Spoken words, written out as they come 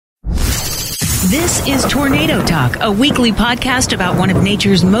This is Tornado Talk, a weekly podcast about one of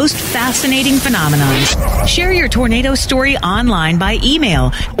nature's most fascinating phenomenons. Share your tornado story online by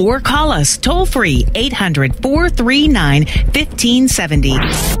email or call us toll-free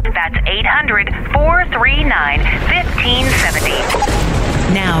 800-439-1570. That's 800-439-1570.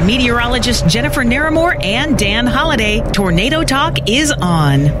 Now, meteorologist Jennifer Naramore and Dan Holliday, Tornado Talk is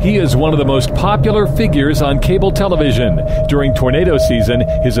on. He is one of the most popular figures on cable television. During tornado season,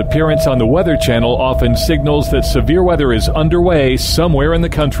 his appearance on the Weather Channel often signals that severe weather is underway somewhere in the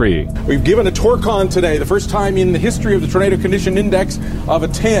country. We've given a torque-on today, the first time in the history of the Tornado Condition Index of a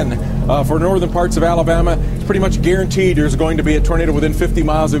 10 for northern parts of Alabama. It's pretty much guaranteed there's going to be a tornado within 50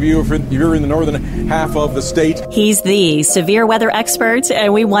 miles of you if you're in the northern half of the state. He's the severe weather expert,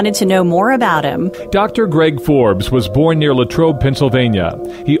 and we wanted to know more about him. Dr. Greg Forbes was born near Latrobe, Pennsylvania.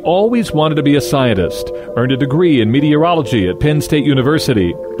 He always wanted to be a scientist, earned a degree in meteorology at Penn State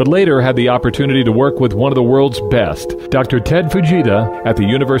University, but later had the opportunity to work with one of the world's best, Dr. Ted Fujita at the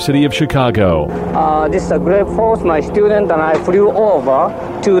University of Chicago. This is Greg Forbes, my student, and I flew over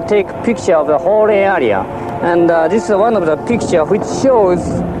to take a picture of the whole area. And this is one of the pictures which shows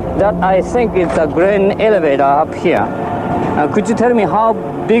that I think it's a grain elevator up here. Could you tell me how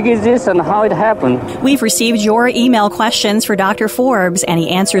big is this and how it happened? We've received your email questions for Dr. Forbes, and he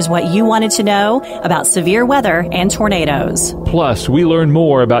answers what you wanted to know about severe weather and tornadoes. Plus, we learn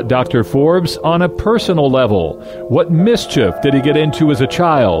more about Dr. Forbes on a personal level. What mischief did he get into as a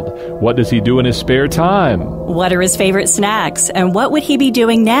child? What does he do in his spare time? What are his favorite snacks? And what would he be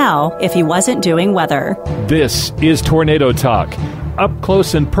doing now if he wasn't doing weather? This is Tornado Talk, up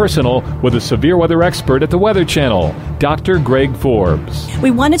close and personal with a severe weather expert at the Weather Channel, Dr. Greg Forbes.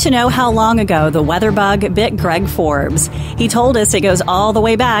 We wanted to know how long ago the weather bug bit Greg Forbes. He told us it goes all the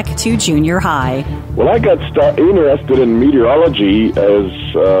way back to junior high. When I got interested in meteorology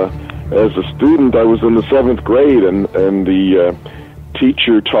as a student, I was in the 7th grade, and the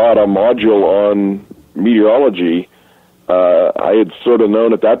teacher taught a module on meteorology. I had sort of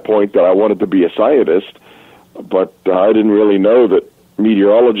known at that point that I wanted to be a scientist, but I didn't really know that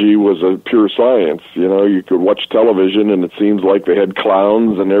meteorology was a pure science. You know, you could watch television and it seems like they had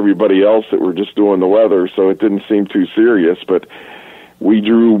clowns and everybody else that were just doing the weather, so it didn't seem too serious. But we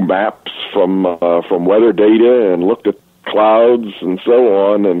drew maps from weather data and looked at clouds and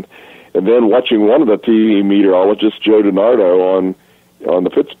so on, and then watching one of the TV meteorologists, Joe DiNardo, on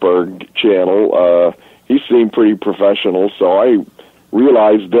the Pittsburgh channel, he seemed pretty professional, so I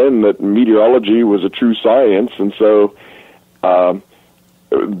realized then that meteorology was a true science, and so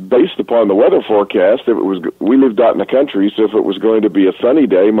based upon the weather forecast, we lived out in the country, so if it was going to be a sunny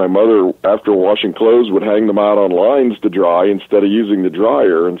day, my mother, after washing clothes, would hang them out on lines to dry instead of using the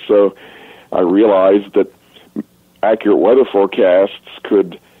dryer, and so I realized that accurate weather forecasts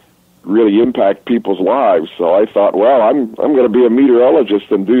could really impact people's lives. So I thought, well, I'm going to be a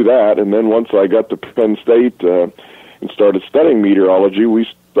meteorologist and do that, and then once I got to Penn State and started studying meteorology, we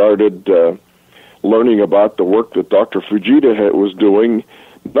started learning about the work that Dr. Fujita was doing,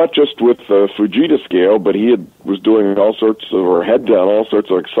 not just with the Fujita scale, but he was doing had done all sorts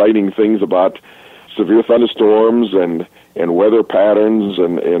of exciting things about severe thunderstorms and weather patterns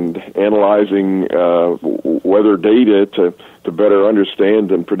and analyzing weather data to better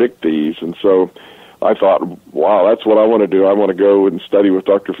understand and predict these. And so I thought, wow, that's what I want to do. I want to go and study with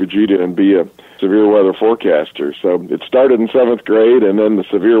Dr. Fujita and be a severe weather forecaster. So it started in 7th grade, and then the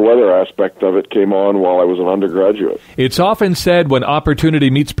severe weather aspect of it came on while I was an undergraduate. It's often said when opportunity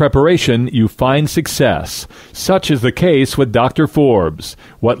meets preparation, you find success. Such is the case with Dr. Forbes.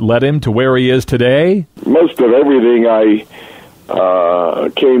 What led him to where he is today? Most of everything I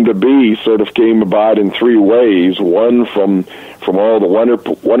came to be sort of came about in 3 ways. One, from all the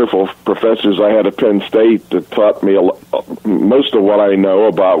wonderful professors I had at Penn State that taught me most of what I know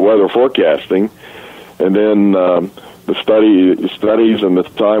about weather forecasting, and then the studies and the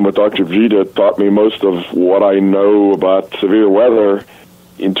time with Dr. Fujita taught me most of what I know about severe weather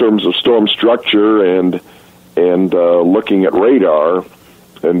in terms of storm structure and looking at radar,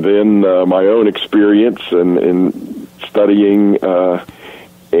 and then my own experience in studying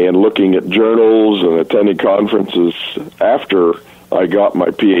and looking at journals and attending conferences after I got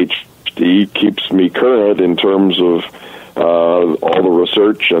my Ph.D. keeps me current in terms of all the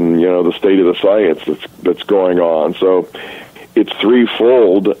research and the state of the science that's going on. So it's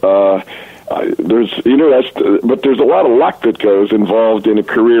threefold. There's but there's a lot of luck that goes involved in a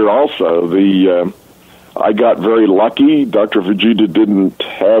career also. I got very lucky. Dr. Fujita didn't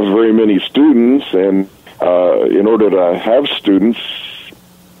have very many students, and in order to have students,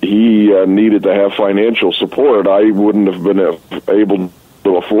 he needed to have financial support. I wouldn't have been able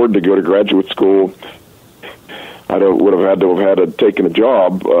to afford to go to graduate school, I would have had to taken a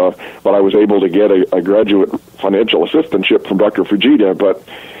job, but I was able to get a graduate financial assistantship from Dr. Fujita, but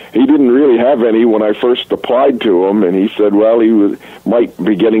he didn't really have any when I first applied to him, and he said, well, might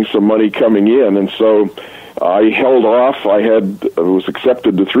be getting some money coming in, and so I held off. I was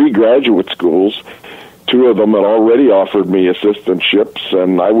accepted to 3 graduate schools. 2 of them had already offered me assistantships,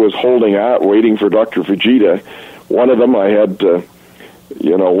 and I was holding out, waiting for Dr. Fujita. One of them I had to,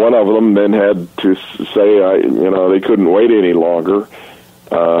 one of them then had to say, they couldn't wait any longer.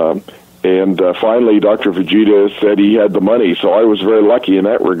 And finally, Dr. Fujita said he had the money, so I was very lucky in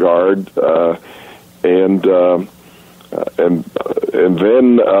that regard. And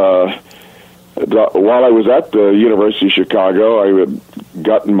then while I was at the University of Chicago, I had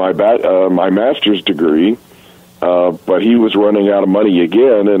gotten my master's degree, but he was running out of money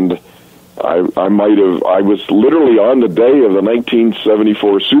again, and I was literally on the day of the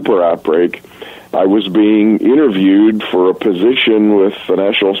 1974 super outbreak. I was being interviewed for a position with the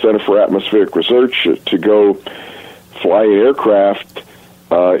National Center for Atmospheric Research to go fly an aircraft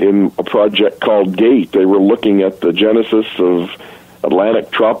in a project called GATE. They were looking at the genesis of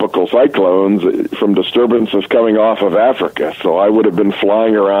Atlantic tropical cyclones from disturbances coming off of Africa. So I would have been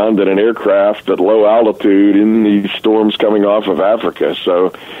flying around in an aircraft at low altitude in these storms coming off of Africa.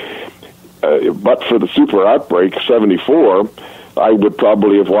 So, but for the super outbreak, 74, I would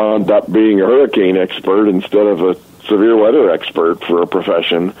probably have wound up being a hurricane expert instead of a severe weather expert for a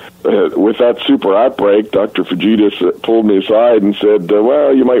profession. With that super outbreak, Dr. Fujita pulled me aside and said,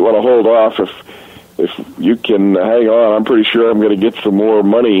 well, you might want to hold off if you can hang on. I'm pretty sure I'm going to get some more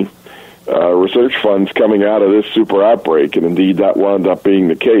money, research funds coming out of this super outbreak. And indeed, that wound up being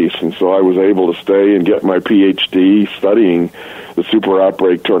the case. And so I was able to stay and get my Ph.D. studying the super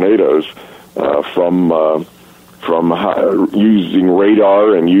outbreak tornadoes from using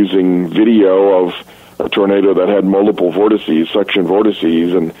radar and using video of a tornado that had multiple vortices, suction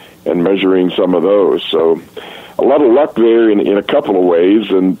vortices, and measuring some of those. So a lot of luck there in a couple of ways,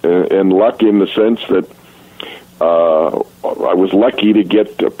 and luck in the sense that I was lucky to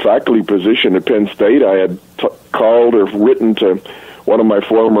get a faculty position at Penn State. I had called or written to one of my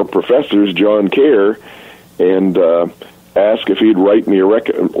former professors, John Kerr, and asked if he'd write me a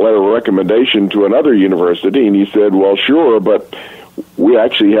letter of recommendation to another university, and he said, well, sure, but we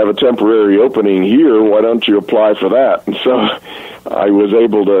actually have a temporary opening here. Why don't you apply for that? And so I was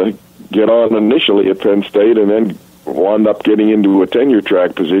able to get on initially at Penn State and then wound up getting into a tenure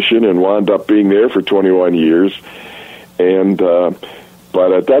track position and wound up being there for 21 years. And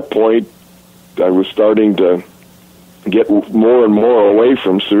but at that point, I was starting to get more and more away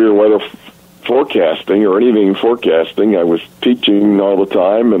from severe weather forecasting or anything forecasting. I was teaching all the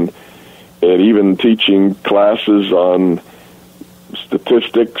time and even teaching classes on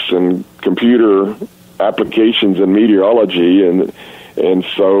statistics and computer applications in meteorology, and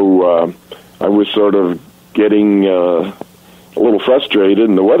so I was sort of getting a little frustrated,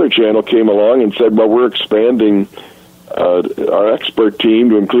 and the Weather Channel came along and said, well, we're expanding our expert team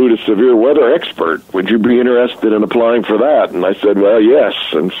to include a severe weather expert. Would you be interested in applying for that? And I said, well, yes.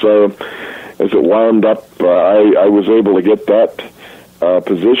 And so as it wound up, I was able to get that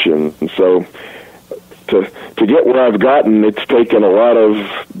position. And so to get where I've gotten, it's taken a lot of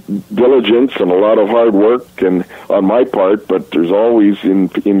diligence and a lot of hard work and on my part, but there's always in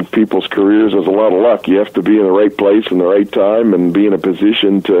people's careers, there's a lot of luck. You have to be in the right place in the right time and be in a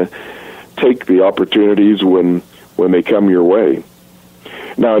position to take the opportunities when they come your way.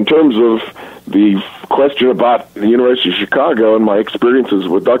 Now, in terms of the question about the University of Chicago and my experiences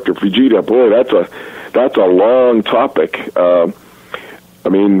with Dr. Fujita, boy, that's a long topic. I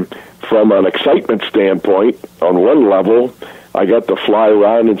mean, from an excitement standpoint, on one level, I got to fly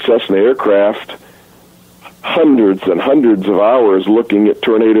around in Cessna aircraft hundreds and hundreds of hours looking at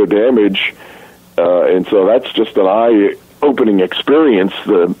tornado damage, and so that's just an eye-opening experience.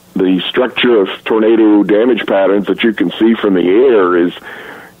 The structure of tornado damage patterns that you can see from the air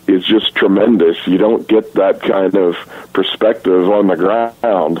is just tremendous. You don't get that kind of perspective on the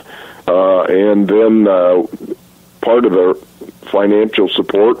ground. And then part of the financial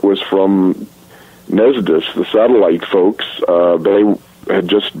support was from NESDIS, the satellite folks. They had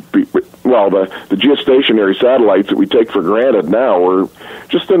the geostationary satellites that we take for granted now were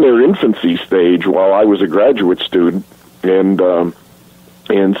just in their infancy stage while I was a graduate student. And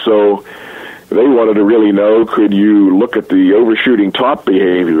so they wanted to really know, could you look at the overshooting top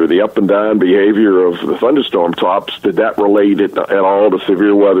behavior, the up and down behavior of the thunderstorm tops? Did that relate at all to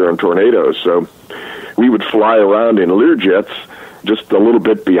severe weather and tornadoes? So we would fly around in Learjets just a little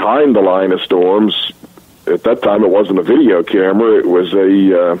bit behind the line of storms at that time, it wasn't a video camera. It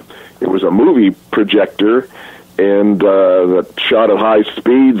was a movie projector, and that shot at high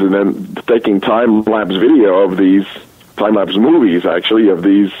speeds, and then taking time-lapse video of these time-lapse movies, actually, of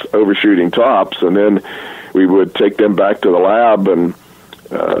these overshooting tops, and then we would take them back to the lab and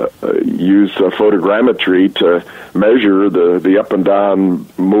use photogrammetry to measure the up and down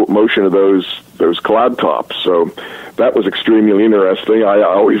motion of those cloud tops. So that was extremely interesting. I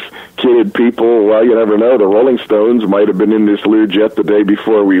always kidded people, well, you never know, the Rolling Stones might have been in this Learjet the day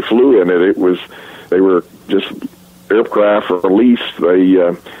before we flew in it. They were just aircraft released.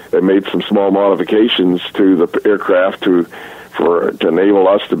 They made some small modifications to the aircraft to enable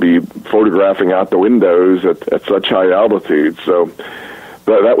us to be photographing out the windows at such high altitude. So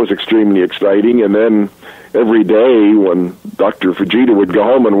that was extremely exciting. And then every day when Dr. Fujita would go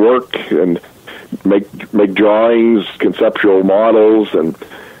home and work and make drawings, conceptual models, and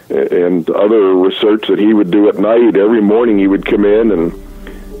other research that he would do at night, every morning he would come in and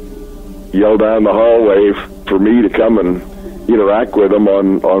yell down the hallway for me to come and interact with him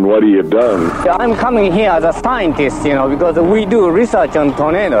on what he had done. I'm coming here as a scientist, because we do research on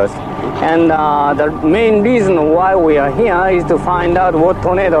tornadoes. And the main reason why we are here is to find out what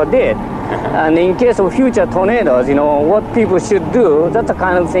tornado did. And in case of future tornadoes, what people should do, that's the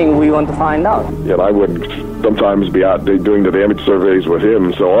kind of thing we want to find out. And I would sometimes be out doing the damage surveys with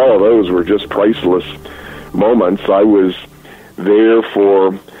him, so all of those were just priceless moments. I was there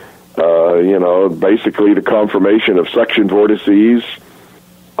for basically the confirmation of suction vortices.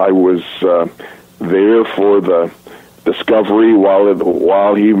 I was there for the discovery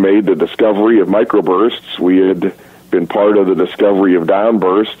while he made the discovery of microbursts. We had been part of the discovery of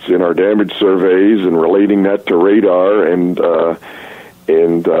downbursts in our damage surveys and relating that to radar, and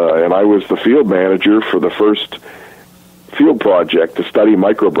I was the field manager for the first field project to study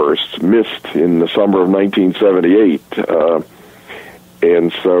microbursts, MIST, in the summer of 1978.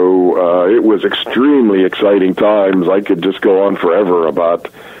 And so it was extremely exciting times. I could just go on forever about,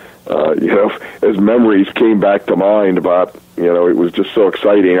 as memories came back to mind about, it was just so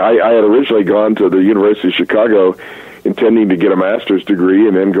exciting. I had originally gone to the University of Chicago intending to get a master's degree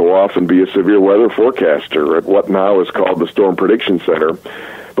and then go off and be a severe weather forecaster at what now is called the Storm Prediction Center.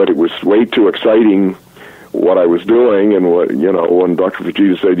 But it was way too exciting what I was doing, and when Dr.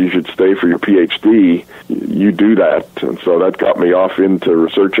 Fujita said you should stay for your Ph.D., you do that. And so that got me off into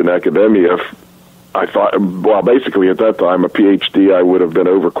research and academia. I thought, well, basically at that time, a Ph.D., I would have been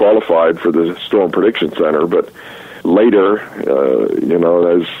overqualified for the Storm Prediction Center, but later,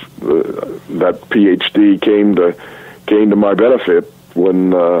 as that Ph.D. came to my benefit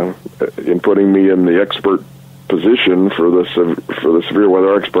when in putting me in the expert position for the severe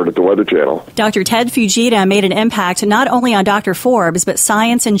weather expert at the Weather Channel. Dr. Ted Fujita made an impact not only on Dr. Forbes, but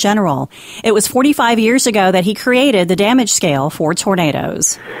science in general. It was 45 years ago that he created the damage scale for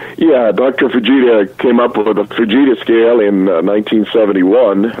tornadoes. Yeah, Dr. Fujita came up with a Fujita scale in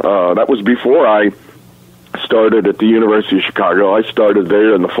 1971. That was before I started at the University of Chicago. I started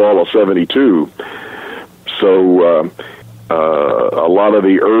there in the fall of 72. So a lot of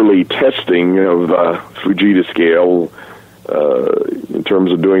the early testing of the Fujita scale in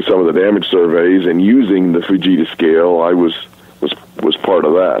terms of doing some of the damage surveys and using the Fujita scale, I was part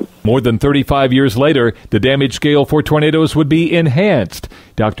of that. More than 35 years later, the damage scale for tornadoes would be enhanced.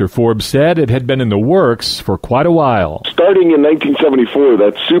 Dr. Forbes said it had been in the works for quite a while. Starting in 1974,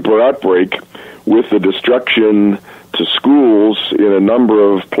 that super outbreak with the destruction to schools in a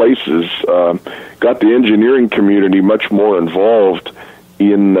number of places got the engineering community much more involved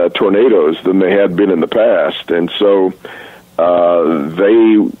in tornadoes than they had been in the past. And so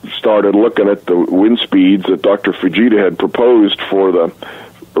they started looking at the wind speeds that Dr. Fujita had proposed for the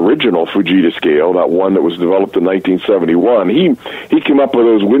original Fujita scale, that one that was developed in 1971. He came up with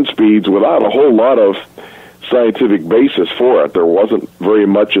those wind speeds without a whole lot of scientific basis for it. There wasn't very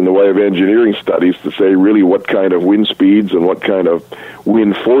much in the way of engineering studies to say really what kind of wind speeds and what kind of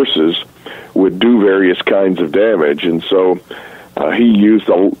wind forces would do various kinds of damage. And so he used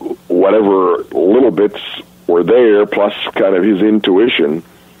whatever little bits were there, plus kind of his intuition.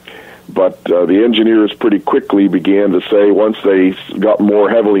 But the engineers pretty quickly began to say, once they got more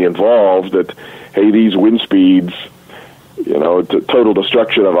heavily involved, that, hey, these wind speeds, the total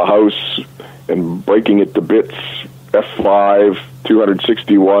destruction of a house and breaking it to bits, F5,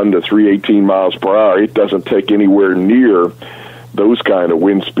 261 to 318 miles per hour, it doesn't take anywhere near those kind of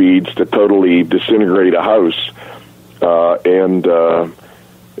wind speeds to totally disintegrate a house. And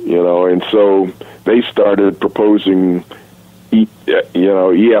so they started proposing,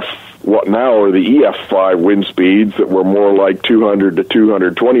 what now are the EF5 wind speeds that were more like 200 to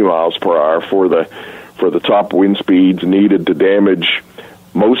 220 miles per hour for the for the top wind speeds needed to damage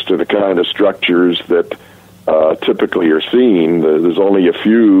most of the kind of structures that typically are seen. There's only a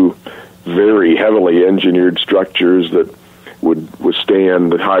few very heavily engineered structures that would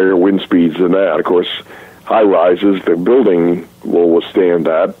withstand higher wind speeds than that. Of course, high-rises, the building will withstand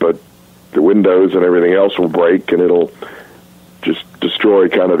that, but the windows and everything else will break, and it'll just destroy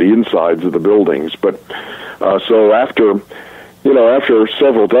kind of the insides of the buildings. But so after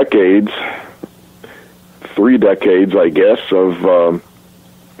several decades, 3 decades, I guess, of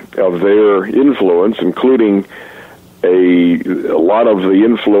their influence, including a lot of the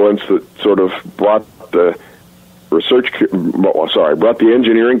influence that sort of brought the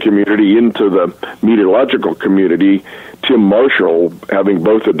engineering community into the meteorological community. Tim Marshall, having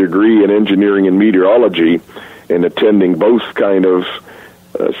both a degree in engineering and meteorology, and attending both kind of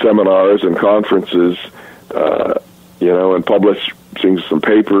seminars and conferences, and publishing some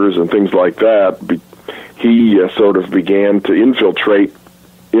papers and things like that, he sort of began to infiltrate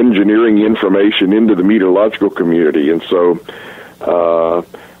engineering information into the meteorological community. And so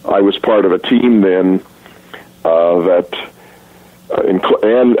I was part of a team then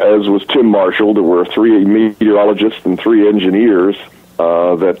and as was Tim Marshall, there were 3 meteorologists and 3 engineers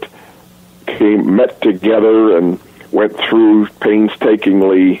that met together and went through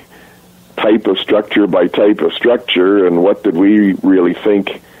painstakingly type of structure by type of structure, and what did we really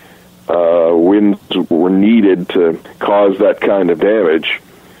think winds were needed to cause that kind of damage.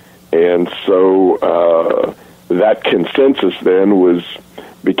 And so that consensus then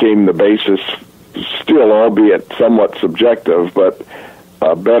became the basis, still albeit somewhat subjective, but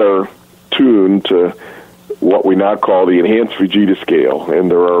better tuned to what we now call the enhanced Fujita scale.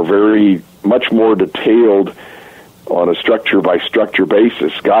 And there are very much more detailed, on a structure-by-structure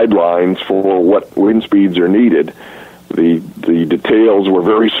basis, guidelines for what wind speeds are needed. The details were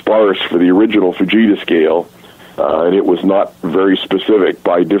very sparse for the original Fujita scale, and it was not very specific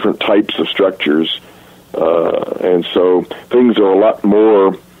by different types of structures. And so things are a lot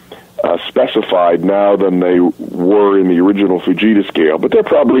more specified now than they were in the original Fujita scale, but they're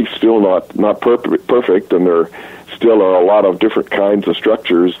probably still not perfect, and there still are a lot of different kinds of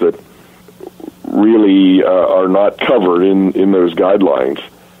structures that really are not covered in those guidelines.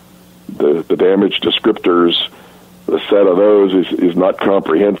 The damage descriptors, the set of those is not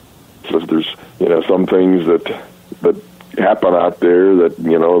comprehensive. There's some things that happen out there that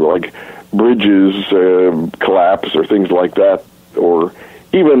like bridges collapse or things like that, or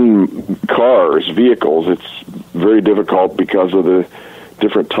even vehicles. It's very difficult because of the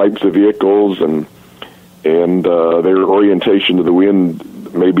different types of vehicles and their orientation to the wind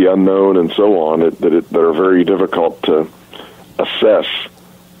may be unknown, and so on, that are very difficult to assess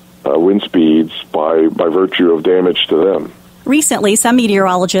wind speeds by virtue of damage to them. Recently, some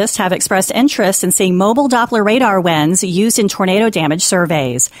meteorologists have expressed interest in seeing mobile Doppler radar winds used in tornado damage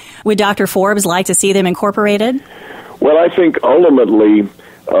surveys. Would Dr. Forbes like to see them incorporated? Well, I think ultimately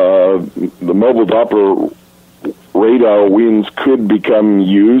the mobile Doppler radar winds could become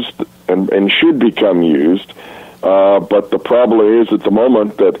used and should become used. But the problem is at the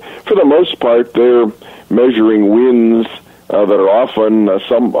moment that, for the most part, they're measuring winds that are often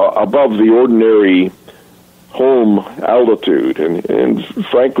some above the ordinary home altitude. And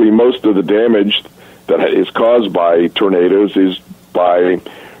frankly, most of the damage that is caused by tornadoes is by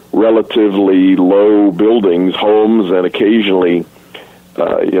relatively low buildings, homes, and occasionally,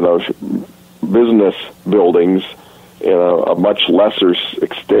 business buildings, a much lesser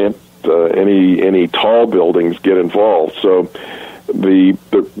extent. Any tall buildings get involved. So the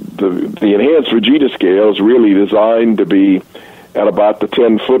enhanced Fujita scale is really designed to be at about the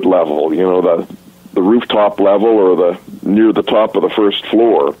 10-foot level, the rooftop level, or near the top of the first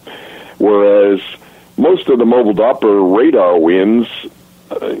floor. Whereas most of the mobile Doppler radar winds,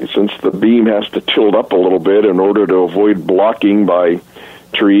 since the beam has to tilt up a little bit in order to avoid blocking by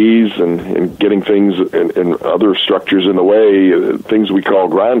trees and getting things and other structures in the way, things we call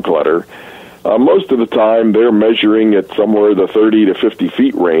ground clutter, most of the time they're measuring at somewhere the 30 to 50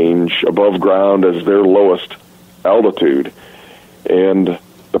 feet range above ground as their lowest altitude. And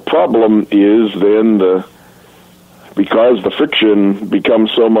the problem is then because the friction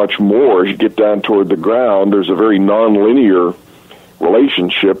becomes so much more as you get down toward the ground, there's a very nonlinear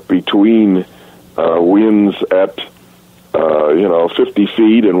relationship between winds at 50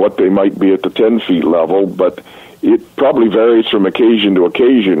 feet and what they might be at the 10 feet level, but it probably varies from occasion to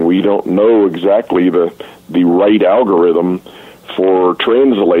occasion. We don't know exactly the right algorithm for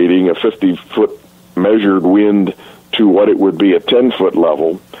translating a 50-foot measured wind to what it would be at 10-foot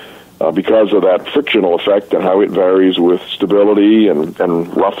level. because of that frictional effect and how it varies with stability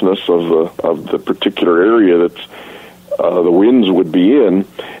and roughness of the particular area that the winds would be in.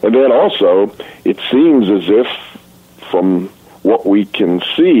 And then also, it seems as if, from what we can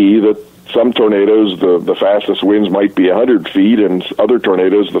see, that some tornadoes, the fastest winds might be 100 feet, and other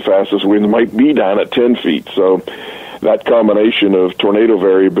tornadoes, the fastest winds might be down at 10 feet. So that combination of tornado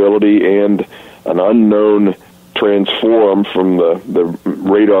variability and an unknown transform from the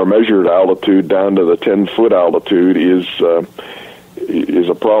radar measured altitude down to the 10-foot altitude is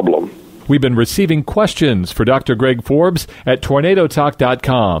a problem. We've been receiving questions for Dr. Greg Forbes at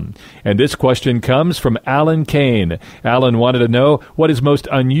tornadotalk.com. And this question comes from Alan Kane. Alan wanted to know what his most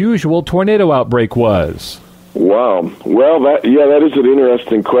unusual tornado outbreak was. Wow. Well, that is an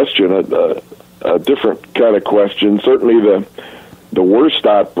interesting question, a different kind of question. Certainly the worst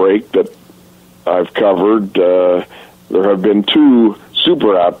outbreak that I've covered, there have been two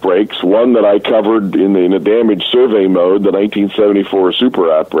super outbreaks, one that I covered in a damage survey mode, the 1974 super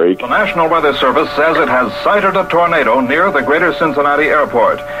outbreak. The National Weather Service says it has sighted a tornado near the greater Cincinnati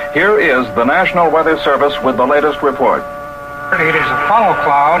airport. Here is the National Weather Service with the latest report. It is a funnel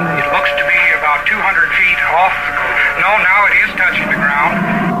cloud. It looks to be about 200 feet off. No, now it is touching the ground.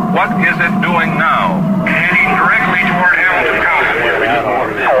 What is it doing now? Heading directly toward Hamilton County.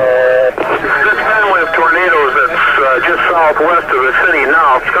 This family of tornadoes that's just southwest of the city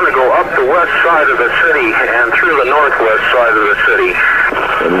now, it's going to go up the west side of the city and through the northwest side of the city.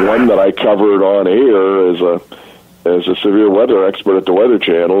 And one that I covered on air as a severe weather expert at the Weather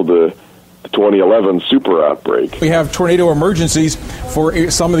Channel, the 2011 super outbreak. We have tornado emergencies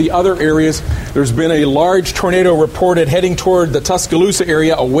for some of the other areas. There's been a large tornado reported heading toward the Tuscaloosa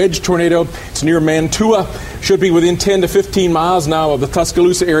area, a wedge tornado. It's near Mantua. Should be within 10 to 15 miles now of the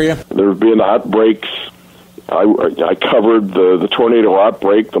Tuscaloosa area. There have been outbreaks. I covered the tornado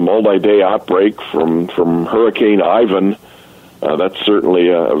outbreak, the multi-day outbreak from Hurricane Ivan. That's certainly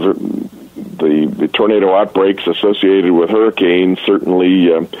the tornado outbreaks associated with hurricanes, certainly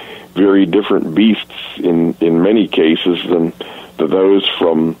very different beasts in many cases than those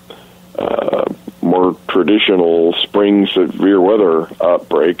from more traditional spring severe weather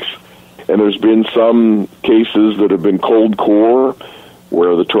outbreaks. And there's been some cases that have been cold core,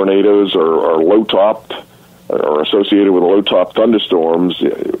 where the tornadoes are low-topped or associated with low-top thunderstorms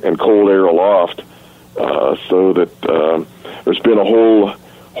and cold air aloft, so that there's been a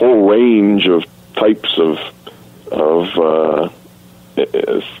whole range of types of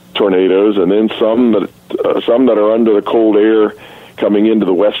tornadoes, and then some that are under the cold air coming into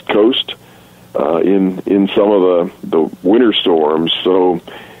the West Coast in some of the winter storms. So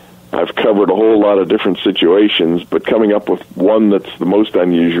I've covered a whole lot of different situations, but coming up with one that's the most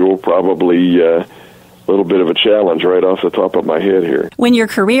unusual, probably a little bit of a challenge right off the top of my head here. When your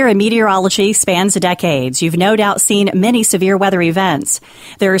career in meteorology spans decades, you've no doubt seen many severe weather events.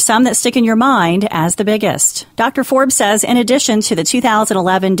 There are some that stick in your mind as the biggest. Dr. Forbes says in addition to the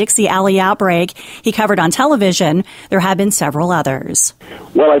 2011 Dixie Alley outbreak he covered on television, there have been several others.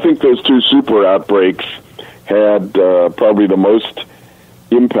 Well, I think those two super outbreaks had probably the most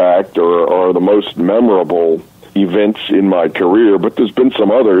impact or the most memorable events in my career, but there's been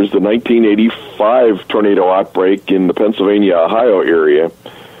some others. The 1985 tornado outbreak in the Pennsylvania-Ohio area,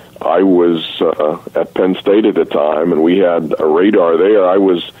 I was at Penn State at the time, and we had a radar there. I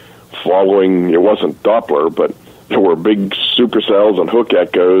was following, it wasn't Doppler, but there were big supercells and hook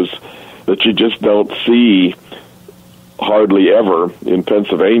echoes that you just don't see hardly ever in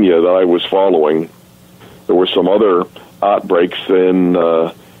Pennsylvania that I was following. There were some other outbreaks then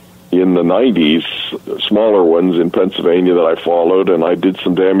in the 90s, smaller ones in Pennsylvania that I followed, and I did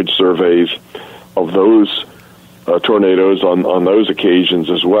some damage surveys of those tornadoes on those occasions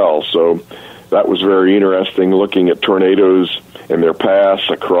as well. So that was very interesting, looking at tornadoes and their paths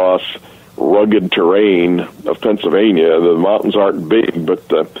across rugged terrain of Pennsylvania. The mountains aren't big, but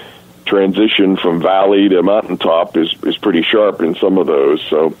the transition from valley to mountaintop is pretty sharp in some of those.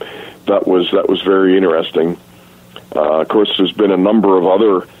 So that was very interesting. Of course, there's been a number of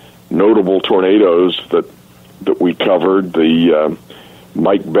other notable tornadoes that we covered. The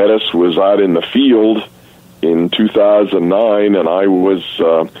Mike Bettis was out in the field in 2009, and I was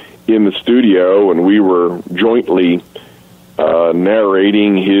in the studio, and we were jointly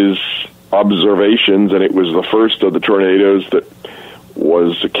narrating his observations, and it was the first of the tornadoes that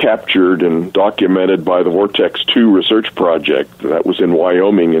was captured and documented by the Vortex 2 research project. That was in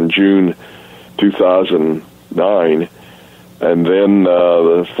Wyoming in June 2009. And then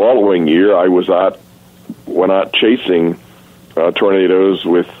the following year, I went out chasing tornadoes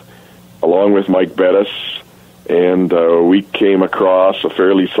along with Mike Bettis and we came across a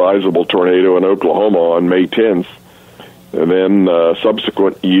fairly sizable tornado in Oklahoma on May 10th. And then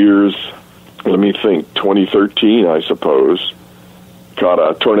subsequent years, let me think, 2013, I suppose, caught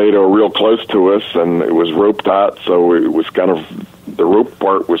a tornado real close to us, and it was roped out, so it was kind of, the rope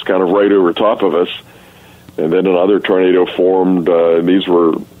part was kind of right over top of us. And then another tornado formed. These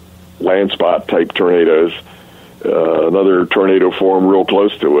were land spot type tornadoes. Another tornado formed real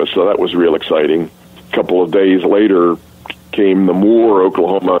close to us, so that was real exciting. A couple of days later came the Moore,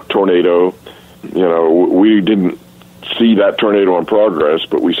 Oklahoma tornado. You know, we didn't see that tornado in progress,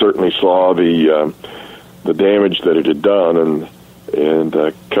 but we certainly saw the damage that it had done,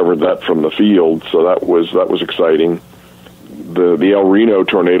 and covered that from the field. So that was exciting. The El Reno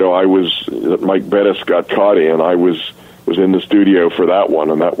tornado, that Mike Bettis got caught in. I was in the studio for that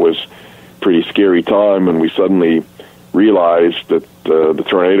one, and that was a pretty scary time. And we suddenly realized that the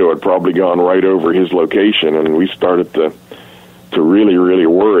tornado had probably gone right over his location, and we started to really, really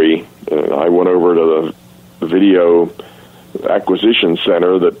worry. I went over to the video acquisition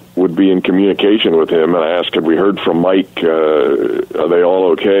center that would be in communication with him, and I asked, had we heard from Mike, are they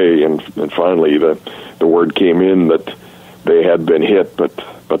all okay? And finally the word came in that they had been hit, but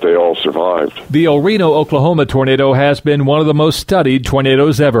they all survived. The El Reno, Oklahoma tornado has been one of the most studied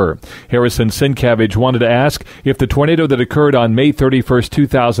tornadoes ever. Harrison Sincavage wanted to ask if the tornado that occurred on May 31st,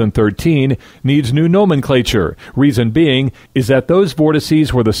 2013 needs new nomenclature. Reason being is that those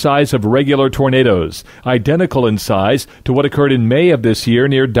vortices were the size of regular tornadoes, identical in size to what occurred in May of this year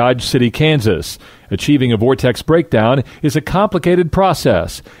near Dodge City, Kansas. Achieving a vortex breakdown is a complicated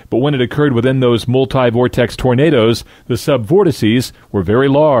process, but when it occurred within those multi-vortex tornadoes, the subvortices were very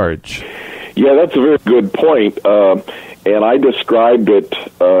large. Yeah, that's a very good point, and I described it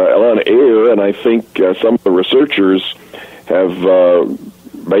on air, and I think some of the researchers have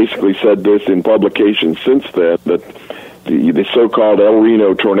basically said this in publications since then, that the so-called El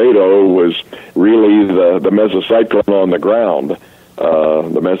Reno tornado was really the mesocyclone on the ground.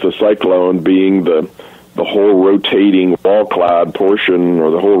 The mesocyclone being the whole rotating wall cloud portion,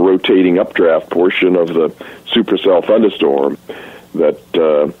 or the whole rotating updraft portion of the supercell thunderstorm that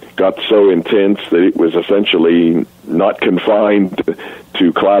got so intense that it was essentially not confined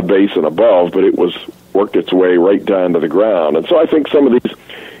to cloud base and above, but it worked its way right down to the ground. And so I think some of these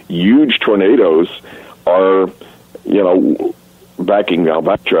huge tornadoes are, I'll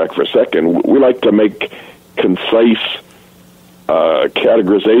backtrack for a second. We like to make concise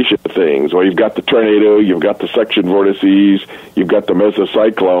categorization of things. Well, you've got the tornado, you've got the section vortices, you've got the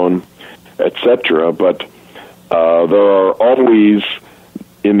mesocyclone, etc. But there are always,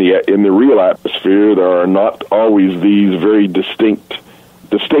 in the real atmosphere, there are not always these very distinct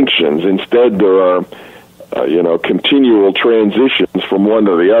distinctions. Instead, there are continual transitions from one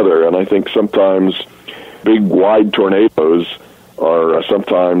to the other. And I think sometimes big, wide tornadoes are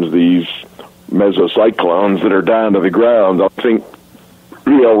sometimes these mesocyclones that are down to the ground. I think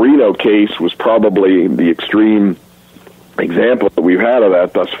the El Reno case was probably the extreme example that we've had of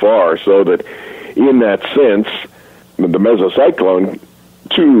that thus far, so that in that sense, the mesocyclone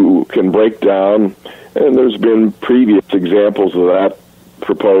too can break down, and there's been previous examples of that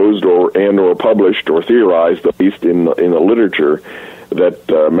proposed or published or theorized, at least in the literature, that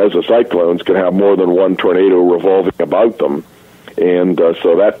mesocyclones can have more than one tornado revolving about them. And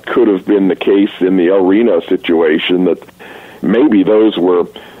so that could have been the case in the El Reno situation, that maybe those were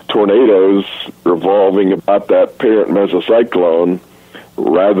tornadoes revolving about that parent mesocyclone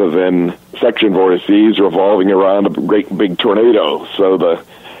rather than section vortices revolving around a great big tornado. So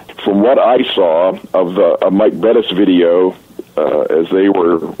from what I saw of the Mike Bettis video, as they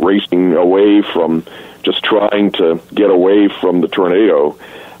were racing away from just trying to get away from the tornado,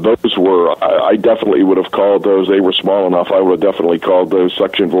 those were, I definitely would have called those, they were small enough, I would have definitely called those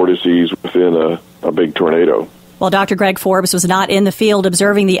suction vortices within a big tornado. While Dr. Greg Forbes was not in the field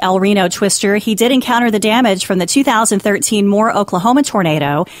observing the El Reno twister, he did encounter the damage from the 2013 Moore, Oklahoma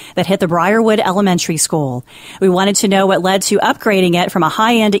tornado that hit the Briarwood Elementary School. We wanted to know what led to upgrading it from a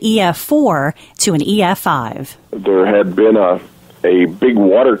high-end EF4 to an EF5. There had been a big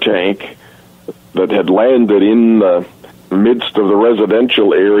water tank that had landed in the midst of the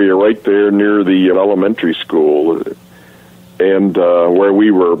residential area right there near the elementary school, and where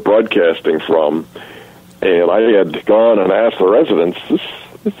we were broadcasting from. And I had gone and asked the residents,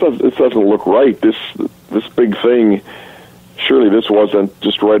 this doesn't look right. This big thing, surely this wasn't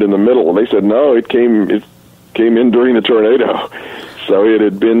just right in the middle. And they said, no, it came in during the tornado. So it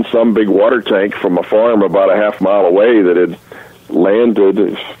had been some big water tank from a farm about a half mile away that had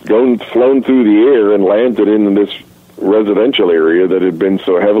landed, flown through the air and landed in this residential area that had been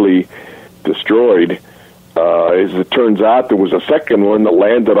so heavily destroyed. As it turns out, there was a second one that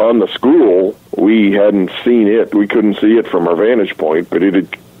landed on the school. We hadn't seen it. We couldn't see it from our vantage point, but it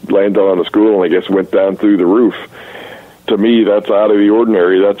had landed on the school and I guess went down through the roof. To me, that's out of the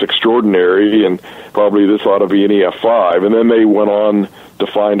ordinary. That's extraordinary, and probably this ought to be an EF5. And then they went on to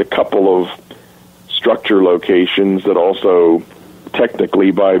find a couple of structure locations that also,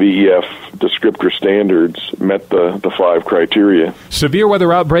 technically by the EF descriptor standards, met the 5 criteria. Severe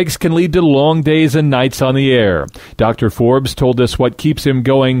weather outbreaks can lead to long days and nights on the air. Dr. Forbes told us what keeps him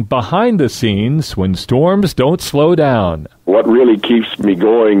going behind the scenes when storms don't slow down. What really keeps me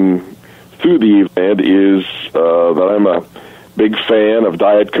going through the event is that I'm a big fan of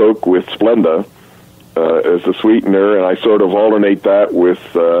Diet Coke with Splenda as the sweetener, and I sort of alternate that with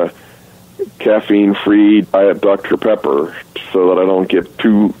caffeine-free Diet Dr. Pepper so that I don't get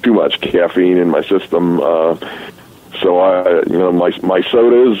too much caffeine in my system. So I, my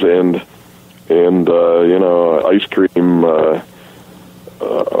sodas and ice cream are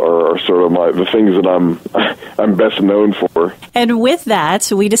sort of the things that I'm best known for. And with that,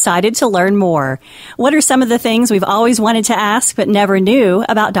 we decided to learn more. What are some of the things we've always wanted to ask but never knew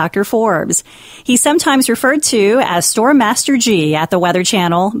about Dr. Forbes? He's sometimes referred to as Storm Master G at the Weather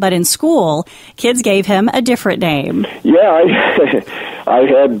Channel, but in school, kids gave him a different name. Yeah, I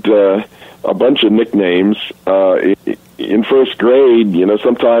had a bunch of nicknames. In first grade,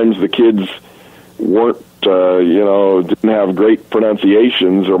 sometimes the kids weren't didn't have great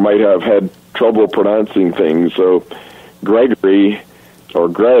pronunciations or might have had trouble pronouncing things. So Gregory, or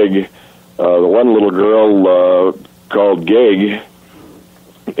Greg, the one little girl called Geg,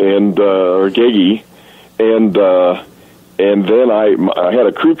 or Geggy, and then I had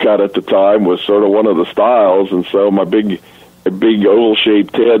a crew cut at the time, was sort of one of the styles, and so my big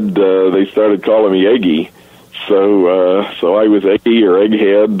oval-shaped head, they started calling me Eggy. So I was Eggy or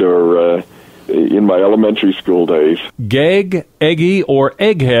Egghead or in my elementary school days. Geg, Eggy, or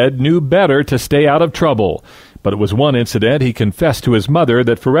Egghead knew better to stay out of trouble. But it was one incident he confessed to his mother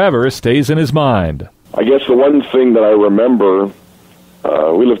that forever stays in his mind. I guess the one thing that I remember,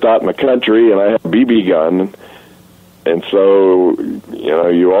 we lived out in the country, and I had a BB gun, and so,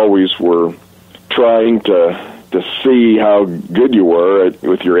 you always were trying to see how good you were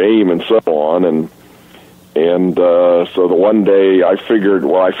with your aim and so on, and so the one day I figured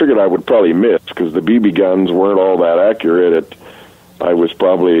I would probably miss because the BB guns weren't all that accurate. I was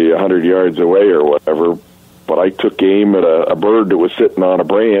probably 100 yards away or whatever, but I took aim at a bird that was sitting on a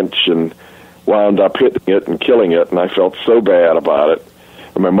branch and wound up hitting it and killing it, and I felt so bad about it.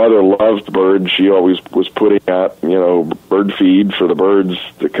 And my mother loved birds. She always was putting out, bird feed for the birds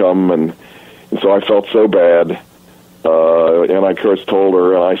to come, and so I felt so bad. And I, of course, told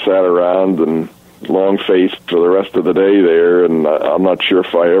her, and I sat around and long-faced for the rest of the day there, and I'm not sure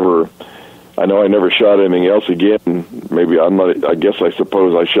if I know I never shot anything else again. Maybe I guess I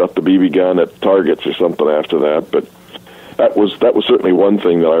suppose I shot the BB gun at targets or something after that, but that was certainly one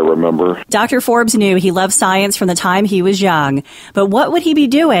thing that I remember. Dr. Forbes knew he loved science from the time he was young, but what would he be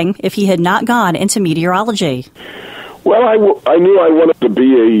doing if he had not gone into meteorology? Well, I knew I wanted to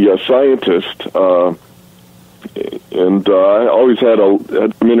be a scientist, and I always had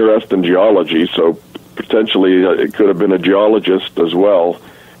some interest in geology, so potentially it could have been a geologist as well.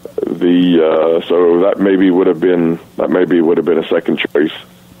 So that maybe would have been a second choice.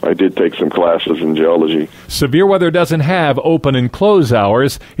 I did take some classes in geology. Severe weather doesn't have open and close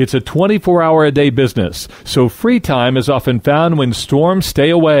hours. It's a 24-hour-a-day business, so free time is often found when storms stay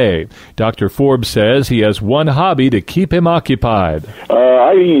away. Dr. Forbes says he has one hobby to keep him occupied.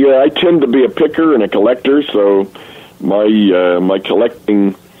 I tend to be a picker and a collector, so my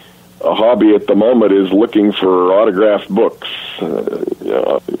collecting hobby at the moment is looking for autographed books,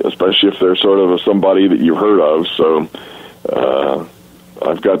 especially if they're sort of somebody that you've heard of. So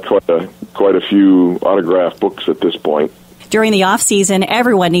I've got quite a few autographed books at this point. During the off-season,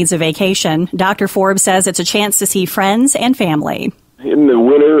 everyone needs a vacation. Dr. Forbes says it's a chance to see friends and family. In the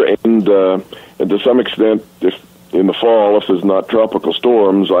winter and to some extent, if in the fall, if there's not tropical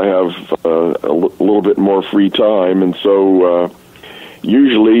storms, I have a little bit more free time, and so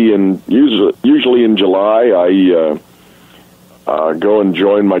usually in July, I go and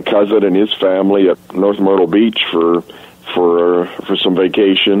join my cousin and his family at North Myrtle Beach for some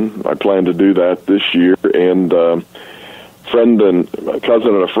vacation. I plan to do that this year, and a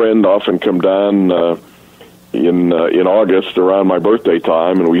cousin and a friend often come down in August around my birthday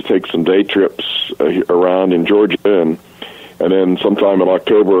time, and we take some day trips around in Georgia, and then sometime in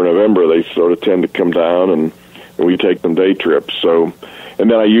October or November they sort of tend to come down, and we take some day trips. So, and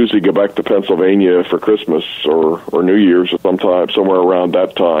then I usually go back to Pennsylvania for Christmas or New Year's or somewhere around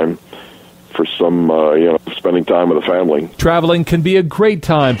that time for some, spending time with the family. Traveling can be a great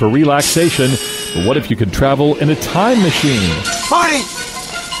time for relaxation, but what if you could travel in a time machine? Marty!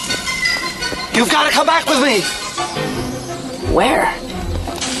 You've got to come back with me! Where?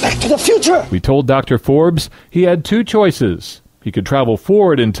 Back to the future! We told Dr. Forbes he had two choices. He could travel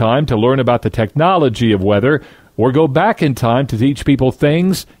forward in time to learn about the technology of weather, or go back in time to teach people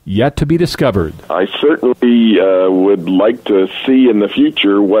things yet to be discovered. I certainly would like to see in the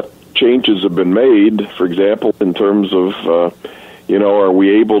future what changes have been made, for example, in terms of, are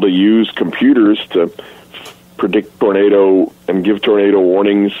we able to use computers to predict tornado and give tornado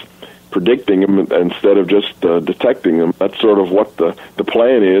warnings, predicting them instead of just detecting them. That's sort of what the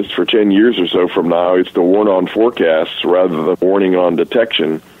plan is for 10 years or so from now, is to warn on forecasts rather than warning on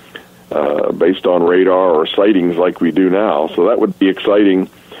detection based on radar or sightings like we do now. So that would be exciting.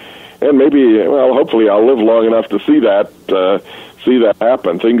 And maybe, hopefully I'll live long enough to see that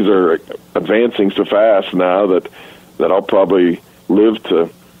happen. Things are advancing so fast now that I'll probably live to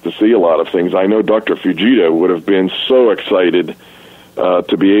see a lot of things. I know Dr. Fujita would have been so excited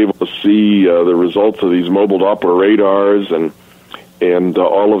to be able to see the results of these mobile Doppler radars and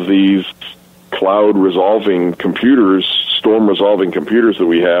all of these cloud resolving computers, storm resolving computers that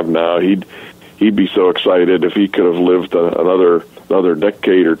we have now. He'd be so excited if he could have lived another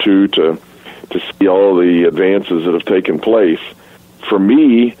decade or two to see all the advances that have taken place. For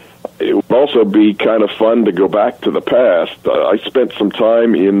me, it would also be kind of fun to go back to the past. I spent some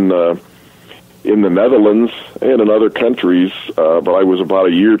time in the Netherlands and in other countries, but I was about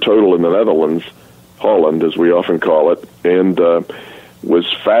a year total in the Netherlands, Holland as we often call it, and was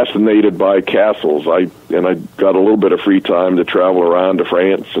fascinated by castles. I got a little bit of free time to travel around to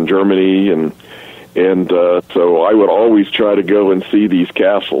France and Germany, and so I would always try to go and see these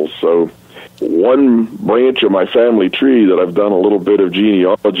castles. So one branch of my family tree that I've done a little bit of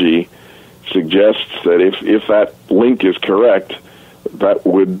genealogy suggests that if that link is correct, that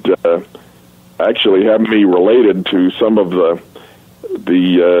would actually have me related to some of the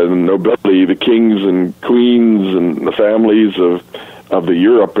nobility, the kings and queens and the families of the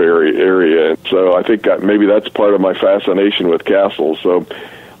Europe area. And so I think maybe that's part of my fascination with castles. So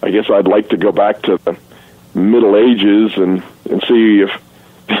I guess I'd like to go back to the Middle Ages and see if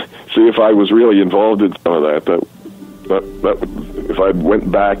I was really involved in some of that. That if I went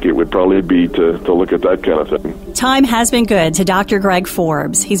back, it would probably be to look at that kind of thing. Time has been good to Dr. Greg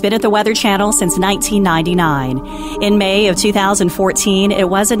Forbes. He's been at the Weather Channel since 1999. In May of 2014, it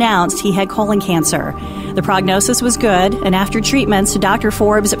was announced he had colon cancer. The prognosis was good, and after treatments, Dr.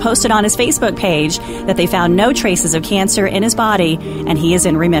 Forbes posted on his Facebook page that they found no traces of cancer in his body, and he is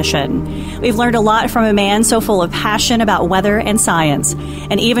in remission. We've learned a lot from a man so full of passion about weather and science.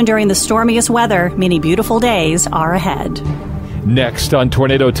 And even during the stormiest weather, many beautiful days are ahead. Next on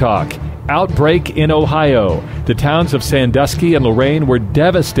Tornado Talk, outbreak in Ohio. The towns of Sandusky and Lorain were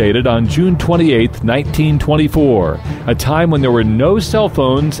devastated on June 28, 1924, a time when there were no cell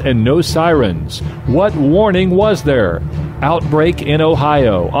phones and no sirens. What warning was there? Outbreak in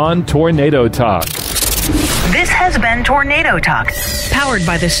Ohio on Tornado Talk. This has been Tornado Talk, powered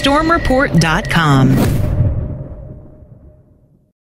by thestormreport.com.